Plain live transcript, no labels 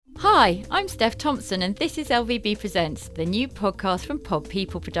Hi, I'm Steph Thompson and this is LVB Presents, the new podcast from Pod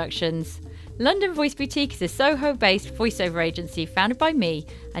People Productions. London Voice Boutique is a Soho-based voiceover agency founded by me,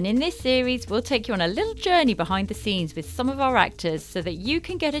 and in this series we'll take you on a little journey behind the scenes with some of our actors so that you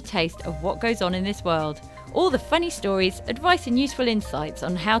can get a taste of what goes on in this world. All the funny stories, advice and useful insights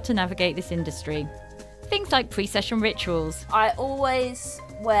on how to navigate this industry. Things like pre-session rituals. I always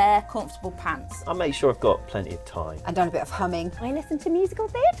wear comfortable pants. I make sure I've got plenty of time. And done a bit of humming. I listen to musical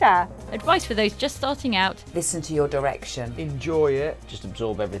theatre. Advice for those just starting out. Listen to your direction. Enjoy it. Just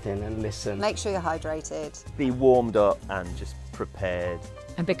absorb everything and listen. Make sure you're hydrated. Be warmed up and just prepared.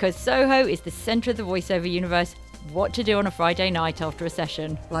 And because Soho is the centre of the voiceover universe, what to do on a Friday night after a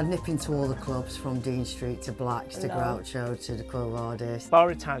session. Well, I'd nip into all the clubs from Dean Street to Black's to Hello. Groucho to the Quo Vadis.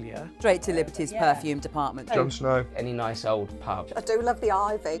 Bar Italia. Straight to Liberty's perfume department. Jon Snow. Any nice old pub. I do love the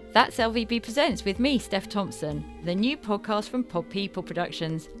ivy. That's LVB Presents with me, Steph Thompson, the new podcast from Pod People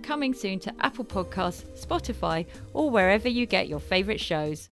Productions, coming soon to Apple Podcasts, Spotify, or wherever you get your favourite shows.